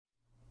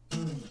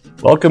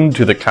Welcome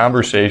to the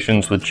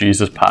Conversations with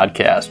Jesus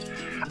podcast.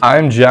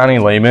 I'm Johnny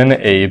Lehman,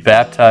 a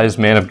baptized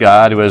man of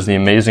God who has the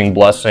amazing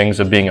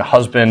blessings of being a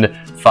husband,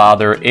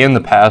 father, and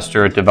the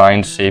pastor at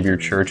Divine Savior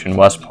Church in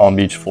West Palm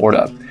Beach,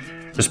 Florida.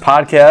 This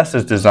podcast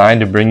is designed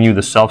to bring you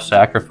the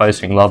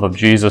self-sacrificing love of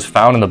Jesus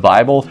found in the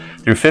Bible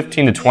through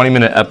 15 to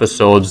 20-minute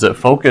episodes that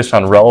focus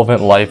on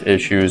relevant life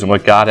issues and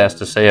what God has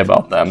to say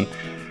about them.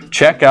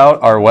 Check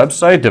out our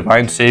website,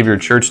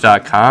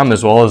 divinesaviorchurch.com,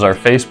 as well as our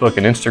Facebook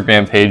and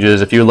Instagram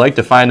pages if you would like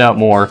to find out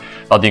more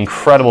about the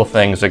incredible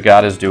things that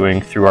God is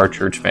doing through our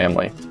church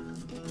family.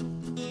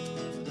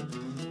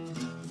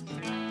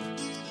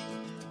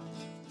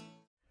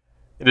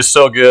 It is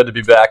so good to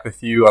be back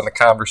with you on the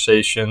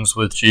Conversations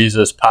with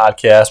Jesus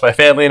podcast. My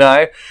family and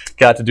I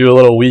got to do a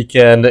little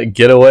weekend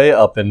getaway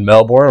up in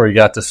Melbourne where we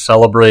got to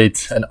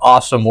celebrate an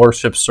awesome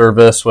worship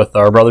service with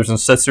our brothers and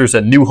sisters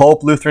at New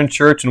Hope Lutheran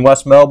Church in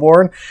West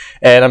Melbourne.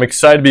 And I'm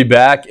excited to be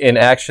back in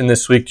action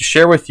this week to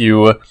share with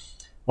you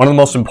one of the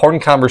most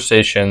important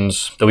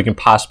conversations that we can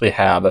possibly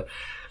have.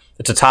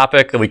 It's a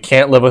topic that we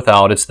can't live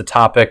without. It's the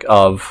topic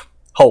of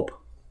hope.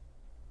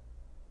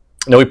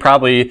 Now, you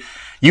probably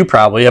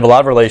have a lot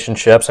of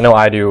relationships, I know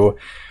I do,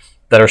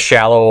 that are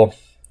shallow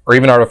or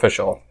even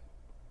artificial.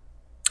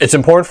 It's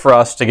important for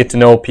us to get to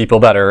know people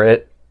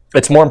better.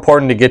 It's more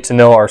important to get to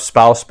know our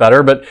spouse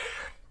better, but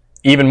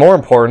even more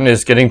important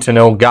is getting to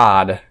know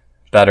God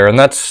better. And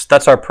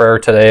that's our prayer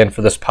today and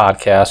for this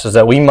podcast, is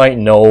that we might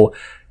know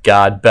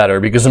God better.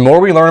 Because the more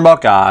we learn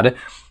about God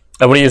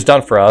and what He has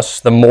done for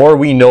us, the more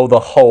we know the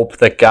hope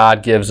that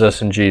God gives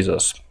us in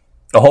Jesus.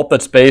 A hope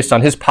that's based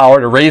on His power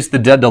to raise the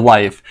dead to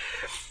life.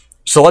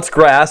 So let's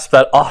grasp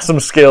that awesome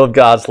scale of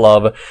God's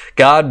love.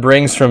 God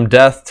brings from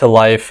death to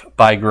life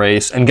by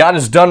grace. And God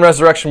has done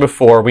resurrection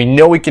before. We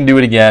know He can do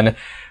it again.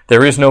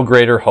 There is no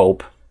greater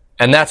hope.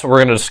 And that's what we're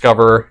going to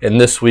discover in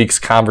this week's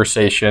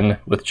Conversation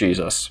with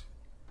Jesus.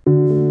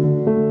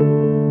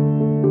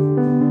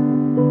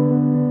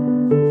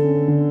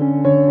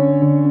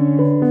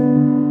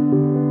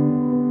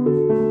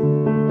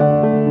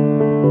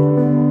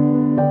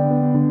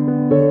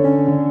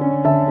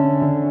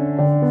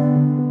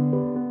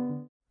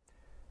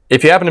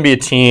 If you happen to be a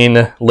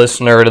teen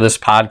listener to this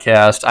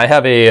podcast, I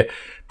have a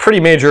pretty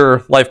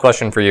major life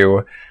question for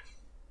you.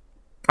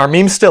 Are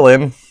memes still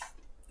in?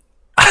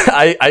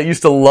 I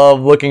used to love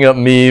looking up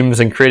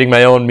memes and creating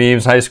my own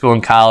memes in high school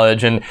and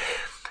college. And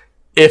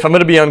if I'm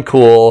going to be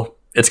uncool,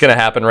 it's going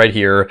to happen right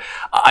here.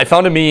 I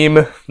found a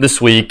meme this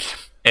week,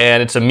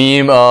 and it's a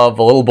meme of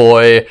a little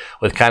boy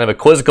with kind of a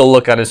quizzical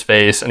look on his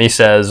face. And he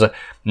says,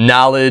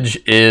 "Knowledge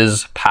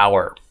is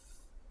power."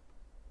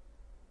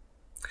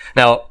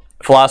 Now,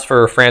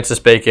 philosopher Francis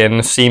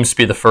Bacon seems to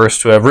be the first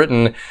to have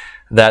written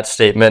that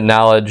statement,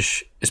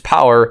 knowledge is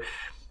power,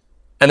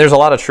 and there's a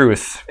lot of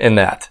truth in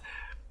that.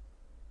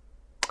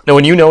 Now,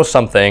 when you know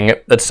something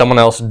that someone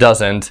else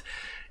doesn't,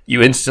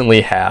 you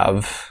instantly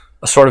have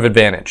a sort of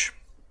advantage.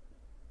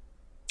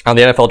 Now,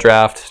 the NFL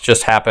draft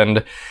just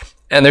happened,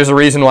 and there's a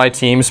reason why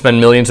teams spend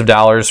millions of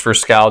dollars for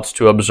scouts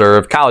to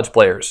observe college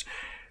players.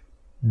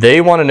 They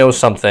want to know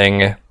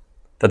something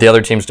that the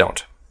other teams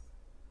don't.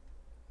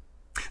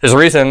 There's a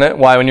reason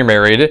why when you're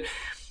married,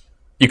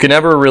 you can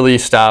never really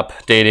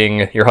stop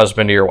dating your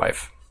husband or your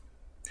wife.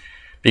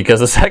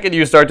 Because the second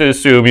you start to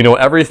assume you know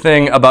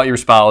everything about your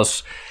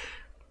spouse,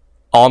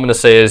 all I'm going to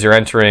say is you're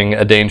entering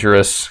a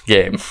dangerous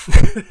game.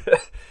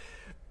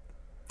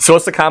 So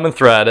what's the common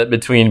thread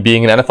between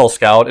being an NFL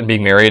scout and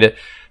being married?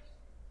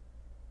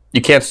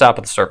 You can't stop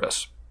at the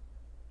surface.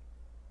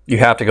 You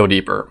have to go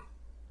deeper.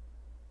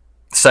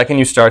 The second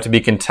you start to be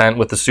content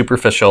with the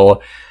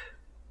superficial,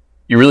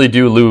 you really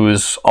do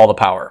lose all the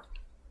power.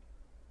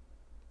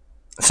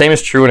 The same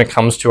is true when it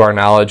comes to our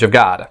knowledge of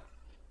God.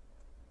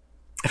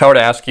 If I were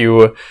to ask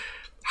you,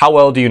 how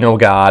well do you know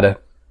God?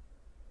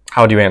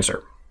 How would you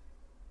answer?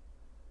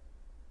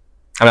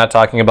 I'm not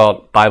talking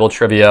about Bible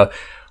trivia,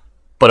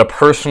 but a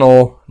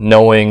personal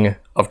knowing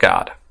of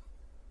God.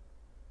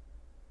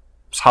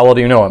 So how well do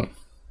you know Him?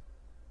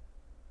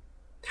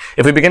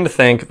 If we begin to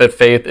think that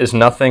faith is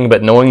nothing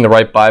but knowing the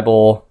right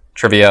Bible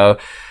trivia,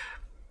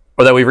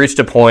 or that we've reached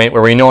a point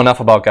where we know enough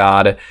about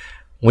God,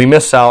 we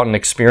miss out on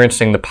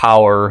experiencing the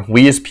power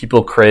we as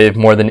people crave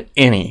more than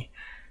any,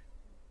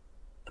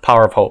 the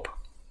power of hope.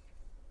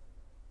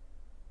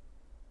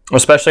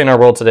 Especially in our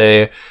world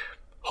today,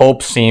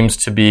 hope seems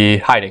to be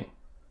hiding.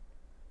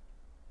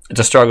 It's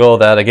a struggle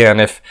that, again,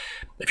 if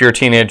you're a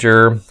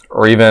teenager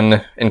or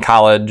even in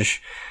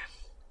college,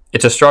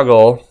 it's a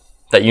struggle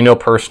that you know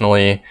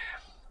personally,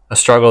 a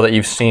struggle that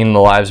you've seen in the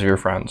lives of your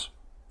friends.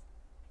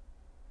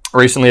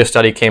 Recently, a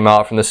study came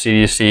out from the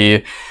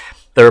CDC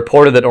that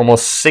reported that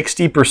almost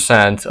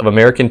 60% of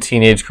American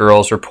teenage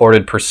girls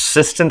reported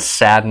persistent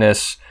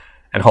sadness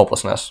and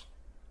hopelessness.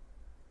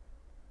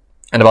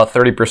 And about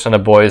 30%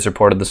 of boys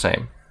reported the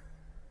same.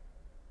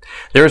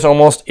 There is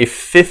almost a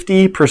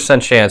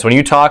 50% chance when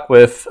you talk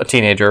with a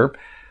teenager,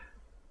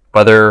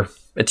 whether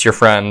it's your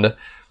friend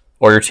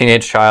or your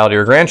teenage child or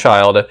your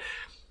grandchild,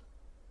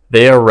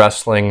 they are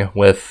wrestling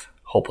with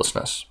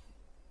hopelessness.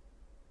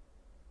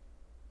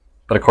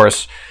 But of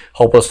course,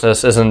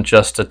 hopelessness isn't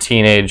just a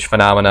teenage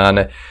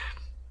phenomenon.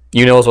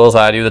 You know as well as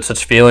I do that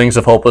such feelings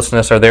of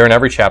hopelessness are there in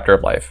every chapter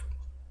of life.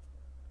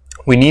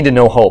 We need to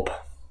know hope.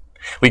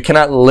 We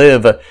cannot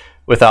live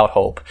without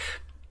hope.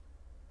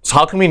 So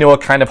how can we know a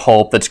kind of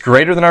hope that's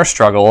greater than our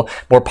struggle,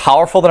 more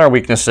powerful than our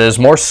weaknesses,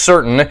 more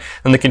certain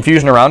than the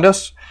confusion around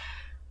us?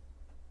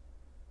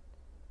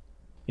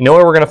 You know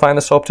where we're going to find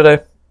this hope today?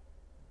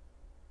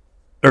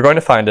 We're going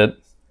to find it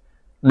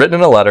written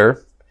in a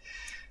letter,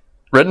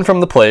 written from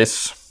the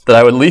place that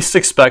I would least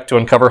expect to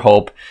uncover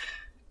hope,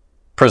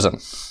 prison.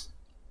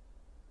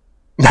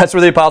 That's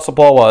where the Apostle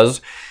Paul was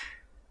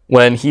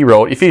when he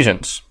wrote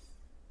Ephesians.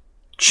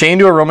 Chained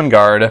to a Roman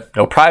guard,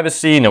 no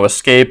privacy, no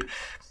escape,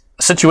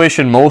 a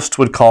situation most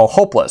would call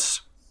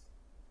hopeless.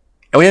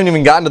 And we haven't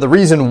even gotten to the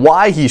reason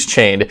why he's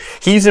chained.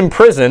 He's in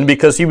prison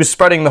because he was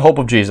spreading the hope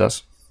of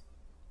Jesus.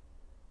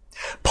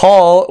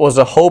 Paul was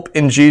a hope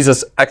in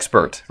Jesus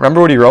expert.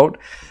 Remember what he wrote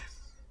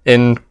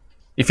in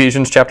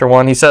Ephesians chapter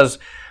 1? He says,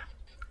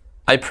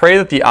 I pray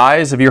that the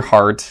eyes of your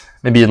heart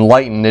may be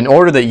enlightened in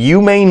order that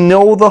you may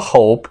know the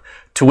hope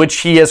to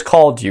which he has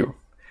called you,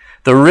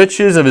 the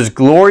riches of his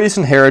glorious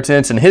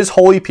inheritance in his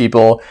holy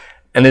people,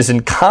 and his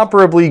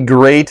incomparably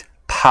great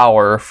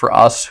power for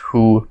us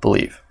who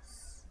believe.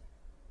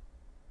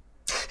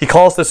 He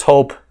calls this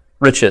hope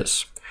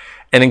riches,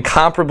 an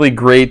incomparably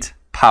great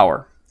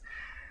power.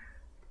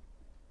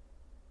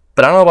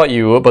 But I don't know about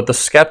you, but the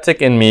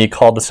skeptic in me,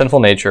 called the sinful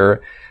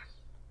nature,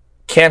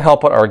 can't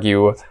help but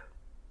argue,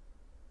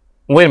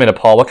 wait a minute,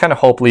 Paul, what kind of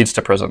hope leads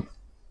to prison?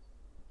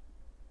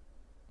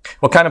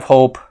 What kind of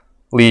hope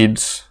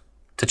leads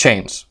to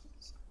chains?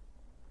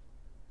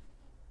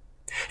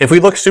 If we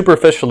look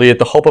superficially at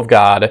the hope of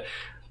God,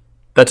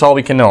 that's all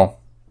we can know.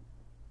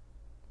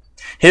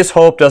 His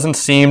hope doesn't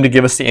seem to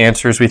give us the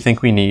answers we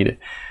think we need.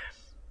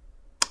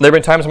 There have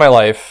been times in my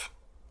life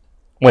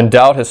when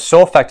doubt has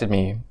so affected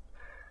me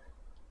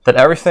that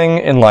everything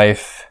in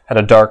life had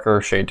a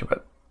darker shade to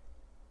it.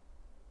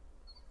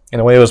 In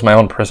a way, it was my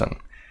own prison.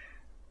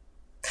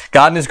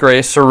 God in his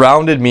grace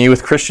surrounded me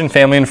with Christian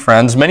family and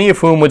friends, many of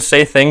whom would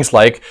say things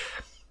like,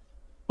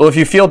 well, if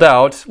you feel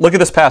doubt, look at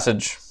this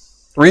passage.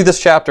 Read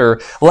this chapter.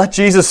 Let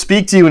Jesus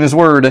speak to you in his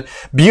word.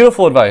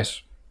 Beautiful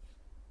advice.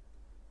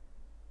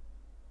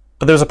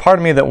 But there's a part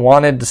of me that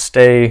wanted to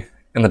stay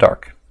in the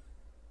dark.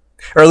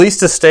 Or at least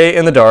to stay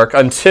in the dark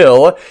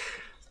until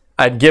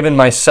I'd given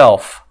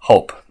myself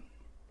hope.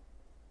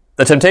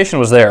 The temptation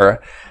was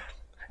there.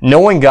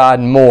 Knowing God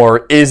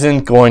more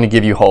isn't going to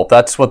give you hope.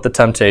 That's what the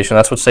temptation,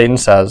 that's what Satan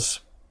says.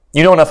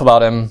 You know enough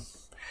about him.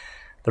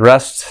 The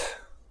rest,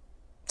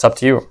 it's up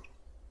to you.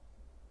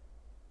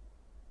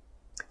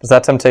 Does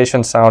that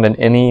temptation sound in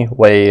any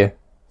way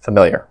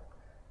familiar?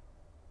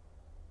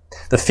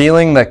 The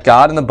feeling that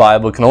God in the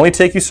Bible can only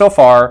take you so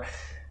far,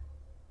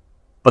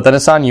 but then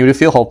it's on you to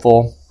feel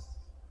hopeful,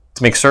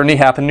 to make certainty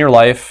happen in your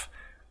life,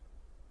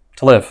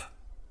 to live.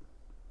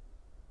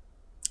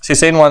 See,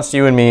 Satan wants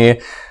you and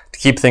me to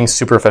keep things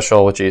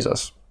superficial with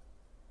Jesus,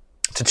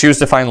 to choose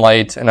to find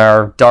light in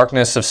our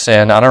darkness of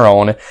sin on our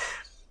own.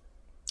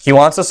 He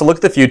wants us to look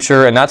at the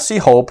future and not see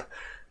hope,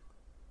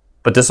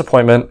 but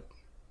disappointment,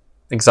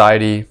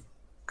 anxiety,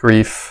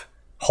 grief,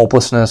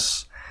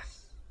 hopelessness.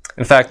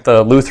 In fact,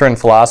 the Lutheran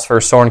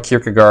philosopher Soren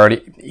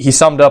Kierkegaard, he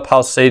summed up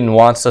how Satan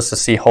wants us to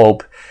see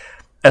hope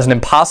as an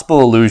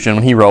impossible illusion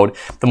when he wrote,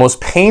 the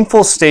most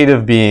painful state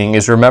of being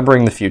is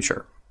remembering the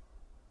future,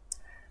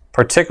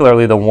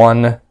 particularly the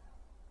one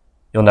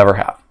you'll never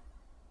have.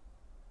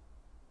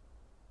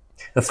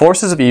 The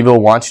forces of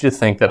evil want you to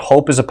think that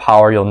hope is a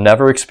power you'll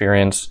never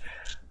experience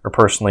or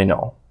personally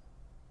know.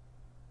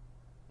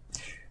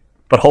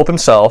 But hope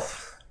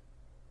himself,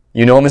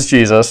 you know him as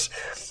Jesus,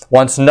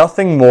 wants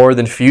nothing more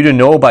than for you to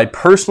know by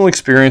personal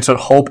experience what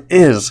hope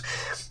is.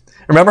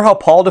 Remember how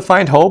Paul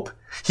defined hope?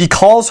 He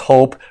calls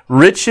hope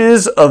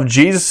riches of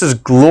Jesus'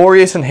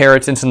 glorious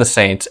inheritance in the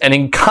saints, an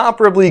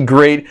incomparably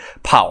great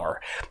power.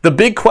 The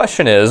big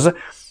question is,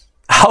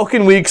 how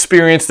can we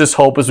experience this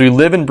hope as we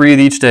live and breathe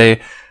each day?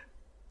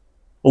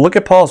 Well, look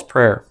at Paul's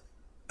prayer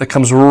that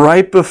comes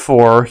right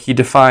before he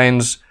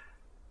defines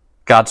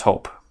God's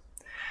hope.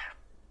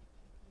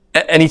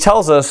 And he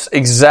tells us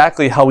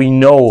exactly how we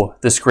know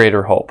this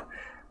greater hope.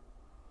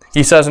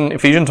 He says in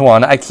Ephesians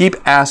 1, I keep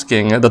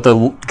asking that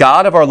the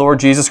God of our Lord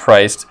Jesus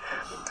Christ,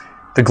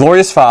 the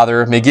glorious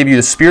Father, may give you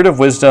the spirit of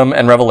wisdom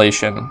and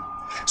revelation,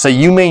 so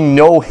you may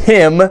know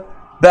him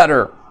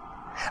better.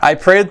 I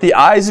pray that the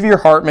eyes of your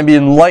heart may be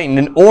enlightened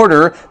in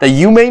order that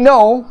you may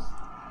know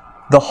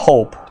the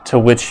hope to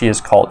which he has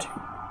called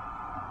you.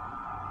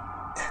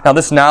 Now,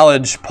 this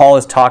knowledge Paul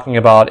is talking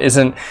about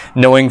isn't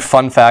knowing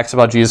fun facts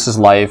about Jesus'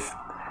 life.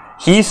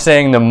 He's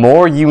saying the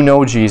more you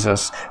know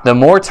Jesus, the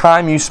more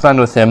time you spend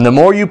with him, the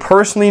more you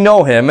personally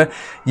know him,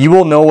 you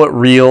will know what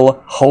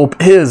real hope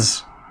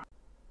is.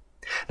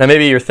 Now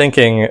maybe you're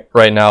thinking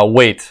right now,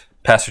 wait,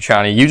 Pastor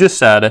Chani, you just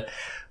said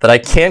that I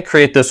can't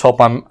create this hope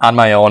on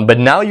my own, but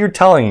now you're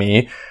telling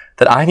me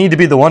that I need to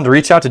be the one to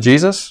reach out to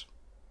Jesus?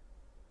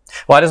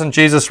 Why doesn't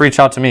Jesus reach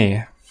out to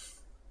me?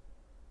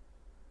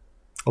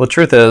 Well, the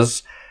truth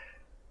is,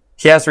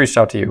 He has reached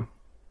out to you.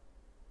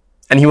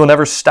 And he will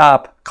never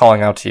stop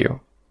calling out to you.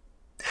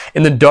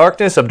 In the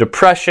darkness of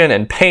depression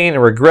and pain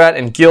and regret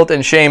and guilt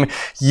and shame,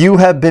 you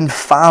have been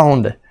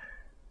found.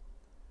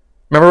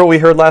 Remember what we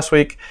heard last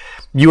week?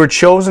 You were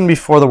chosen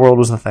before the world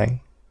was a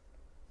thing.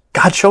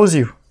 God chose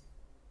you.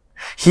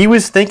 He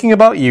was thinking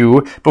about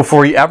you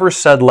before he ever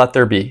said, "Let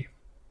there be."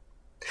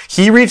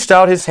 He reached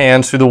out his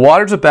hands through the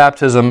waters of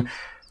baptism,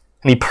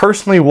 and he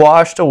personally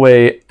washed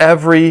away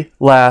every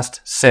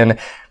last sin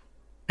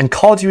and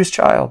called you his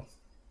child,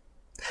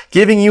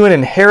 giving you an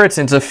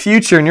inheritance, a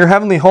future in your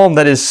heavenly home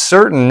that is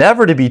certain,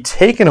 never to be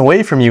taken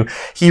away from you.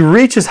 He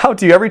reaches out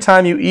to you every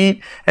time you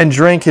eat and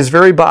drink his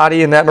very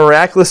body in that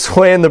miraculous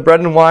way in the bread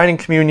and wine and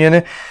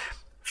communion,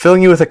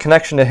 filling you with a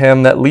connection to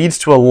him that leads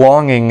to a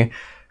longing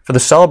for the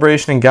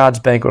celebration in God's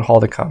banquet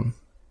hall to come.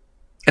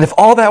 And if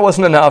all that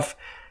wasn't enough,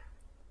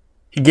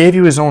 he gave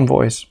you his own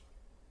voice.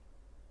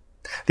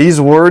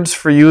 These words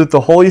for you that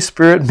the Holy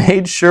Spirit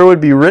made sure would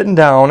be written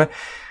down,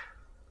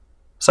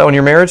 so when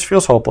your marriage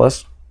feels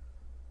hopeless,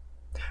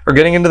 or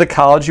getting into the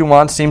college you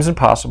want seems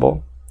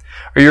impossible,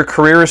 or your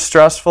career is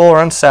stressful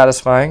or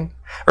unsatisfying,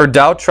 or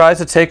doubt tries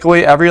to take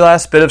away every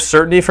last bit of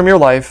certainty from your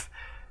life,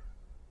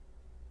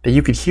 that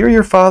you could hear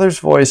your Father's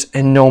voice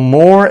and know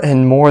more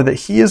and more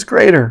that he is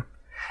greater,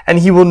 and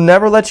he will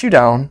never let you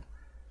down,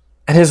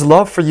 and his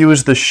love for you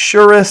is the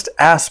surest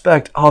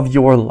aspect of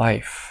your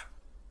life.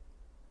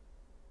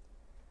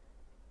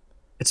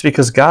 It's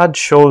because God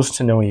chose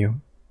to know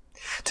you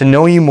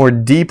more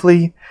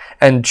deeply,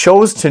 and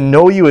chose to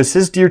know you as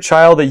his dear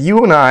child, that you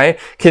and I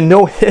can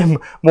know him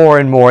more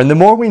and more. And the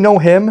more we know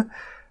him,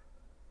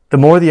 the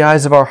more the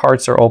eyes of our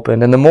hearts are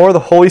opened, and the more the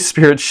Holy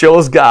Spirit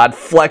shows God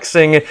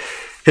flexing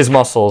his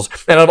muscles.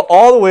 And of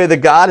all the way that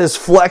God has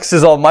flexed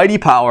his almighty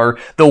power,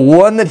 the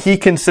one that he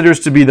considers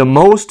to be the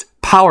most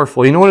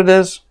powerful, you know what it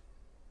is?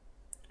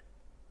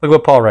 Look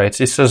what Paul writes.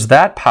 He says,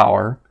 that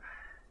power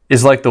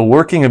is like the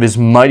working of his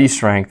mighty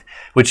strength,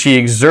 which he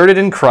exerted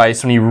in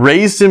Christ when he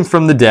raised him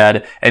from the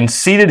dead and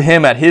seated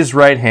him at his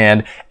right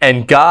hand,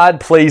 and God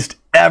placed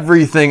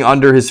everything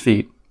under his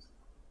feet.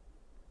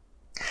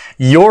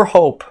 Your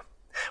hope,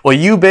 what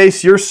you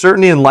base your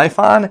certainty in life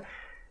on,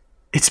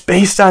 it's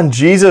based on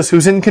Jesus,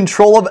 who's in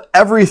control of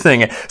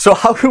everything. So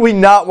how could we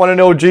not want to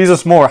know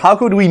Jesus more? How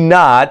could we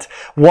not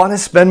want to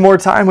spend more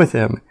time with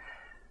him?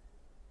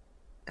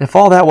 And if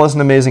all that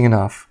wasn't amazing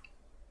enough,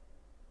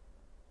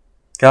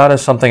 God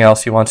has something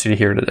else he wants you to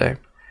hear today.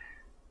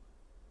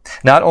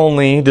 Not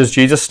only does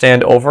Jesus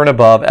stand over and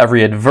above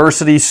every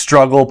adversity,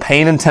 struggle,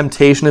 pain, and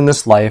temptation in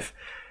this life,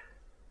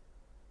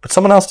 but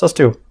someone else does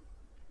too.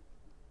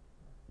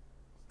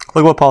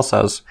 Look what Paul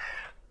says.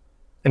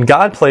 And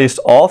God placed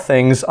all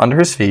things under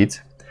his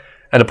feet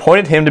and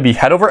appointed him to be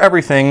head over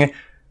everything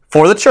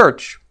for the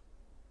church,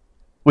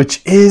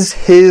 which is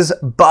his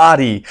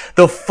body,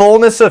 the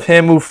fullness of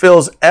him who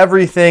fills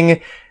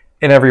everything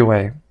in every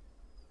way.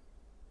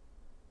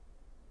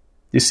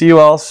 You see who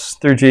else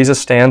through Jesus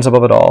stands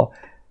above it all?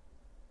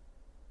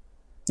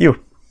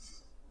 You.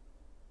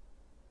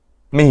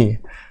 Me.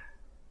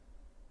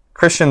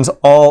 Christians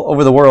all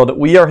over the world,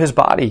 we are his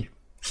body.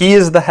 He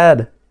is the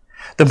head.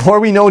 The more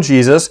we know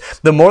Jesus,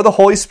 the more the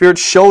Holy Spirit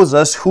shows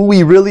us who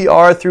we really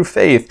are through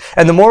faith.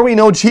 And the more we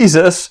know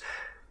Jesus,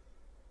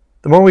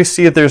 the more we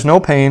see that there's no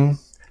pain,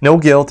 no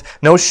guilt,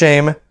 no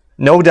shame,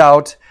 no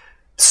doubt,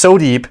 so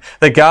deep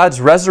that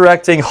God's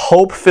resurrecting,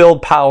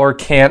 hope-filled power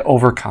can't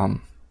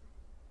overcome.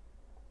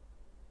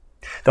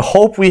 The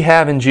hope we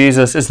have in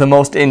Jesus is the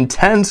most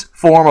intense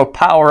form of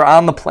power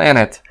on the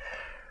planet.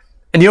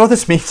 And you know what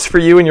this means for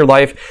you in your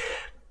life?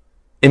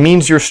 It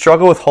means your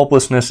struggle with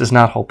hopelessness is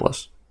not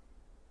hopeless.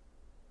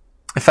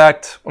 In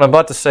fact, what I'm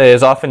about to say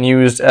is often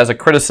used as a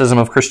criticism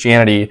of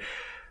Christianity,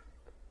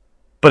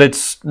 but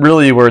it's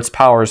really where its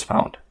power is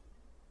found.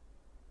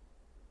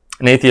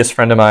 An atheist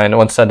friend of mine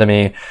once said to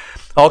me,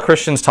 all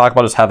Christians talk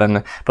about is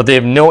heaven, but they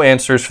have no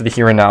answers for the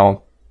here and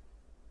now.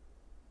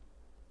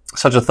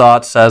 Such a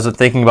thought says that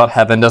thinking about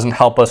heaven doesn't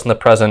help us in the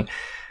present,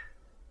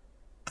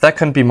 but that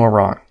couldn't be more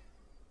wrong.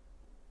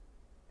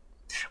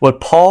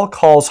 What Paul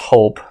calls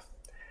hope,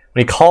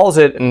 when he calls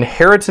it an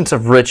inheritance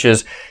of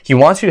riches, he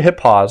wants you to hit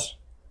pause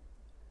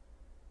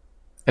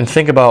and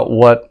think about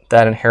what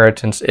that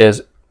inheritance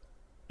is.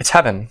 It's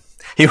heaven.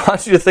 He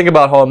wants you to think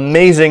about how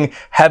amazing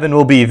heaven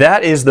will be.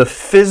 That is the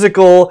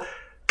physical,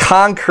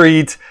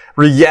 concrete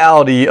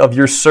reality of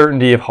your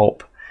certainty of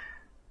hope.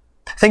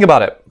 Think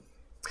about it.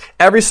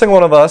 Every single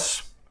one of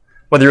us,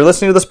 whether you're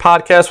listening to this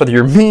podcast, whether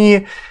you're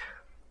me,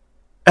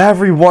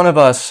 every one of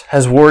us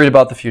has worried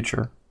about the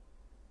future.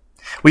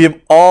 We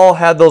have all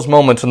had those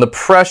moments when the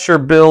pressure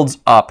builds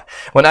up,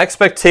 when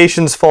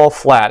expectations fall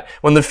flat,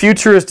 when the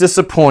future is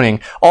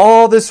disappointing,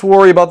 all this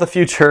worry about the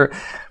future.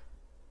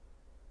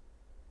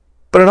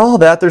 But in all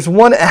that, there's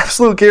one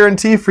absolute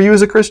guarantee for you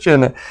as a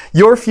Christian.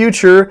 Your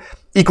future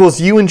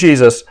equals you and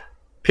Jesus,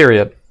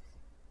 period.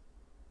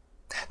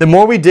 The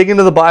more we dig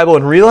into the Bible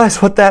and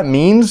realize what that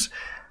means,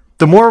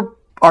 the more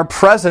our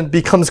present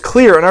becomes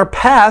clear, and our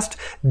past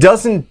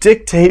doesn't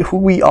dictate who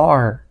we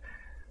are.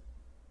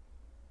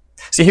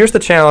 See, here's the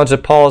challenge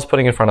that Paul is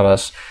putting in front of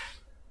us.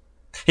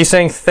 He's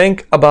saying,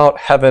 think about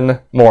heaven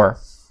more.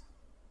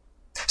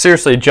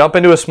 Seriously, jump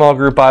into a small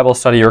group Bible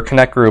study or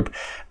connect group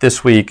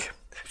this week.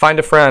 Find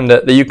a friend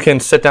that you can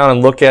sit down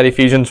and look at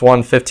Ephesians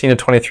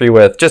 1:15-23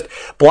 with. Just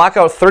block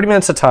out 30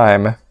 minutes of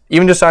time,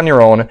 even just on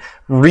your own.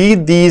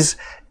 Read these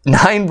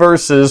 9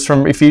 verses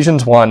from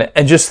Ephesians 1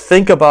 and just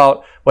think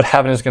about what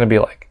heaven is going to be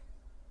like.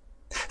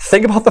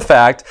 Think about the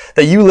fact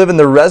that you live in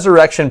the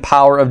resurrection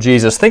power of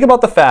Jesus. Think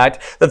about the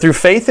fact that through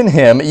faith in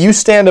Him, you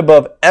stand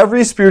above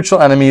every spiritual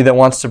enemy that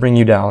wants to bring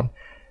you down.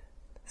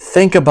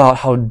 Think about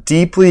how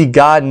deeply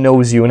God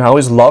knows you and how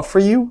His love for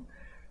you,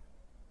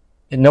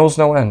 it knows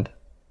no end.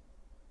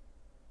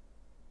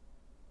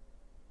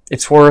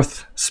 It's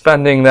worth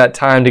spending that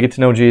time to get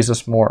to know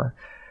Jesus more.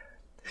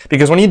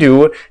 Because when you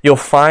do, you'll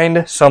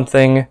find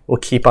something will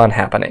keep on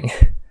happening.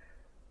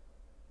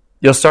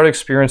 You'll start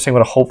experiencing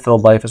what a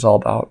hope-filled life is all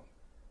about.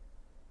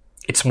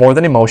 It's more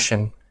than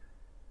emotion.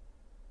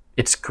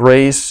 It's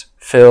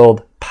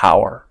grace-filled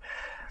power.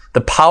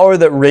 The power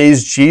that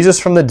raised Jesus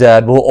from the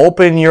dead will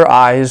open your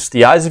eyes,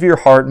 the eyes of your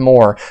heart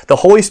more. The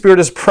Holy Spirit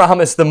has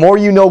promised the more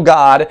you know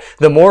God,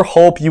 the more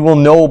hope you will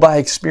know by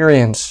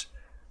experience.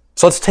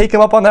 So let's take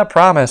Him up on that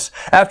promise.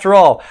 After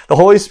all, the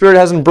Holy Spirit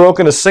hasn't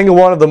broken a single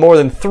one of the more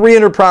than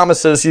 300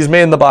 promises He's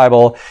made in the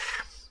Bible.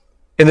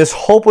 In this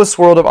hopeless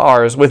world of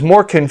ours, with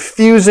more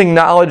confusing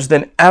knowledge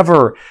than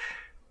ever,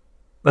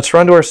 let's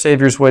run to our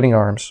Savior's waiting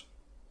arms.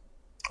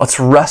 Let's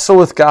wrestle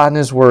with God and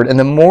His Word. And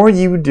the more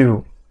you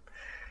do,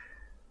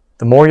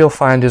 the more you'll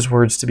find His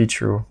words to be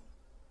true.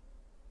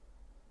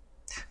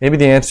 Maybe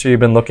the answer you've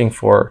been looking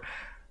for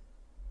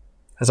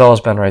has always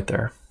been right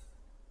there.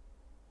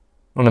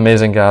 What an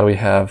amazing God we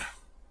have.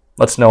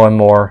 Let's know Him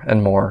more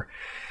and more.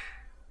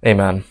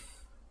 Amen.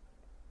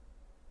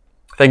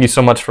 Thank you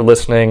so much for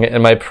listening.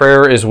 And my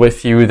prayer is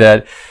with you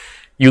that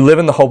you live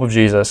in the hope of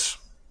Jesus,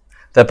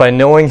 that by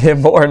knowing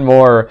Him more and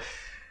more,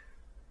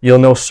 you'll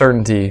know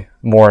certainty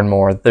more and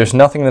more. There's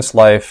nothing in this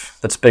life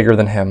that's bigger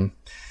than Him.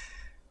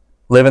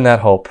 Live in that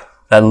hope,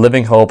 that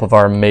living hope of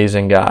our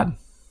amazing God.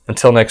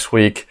 Until next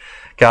week,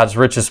 God's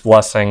richest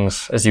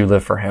blessings as you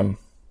live for Him.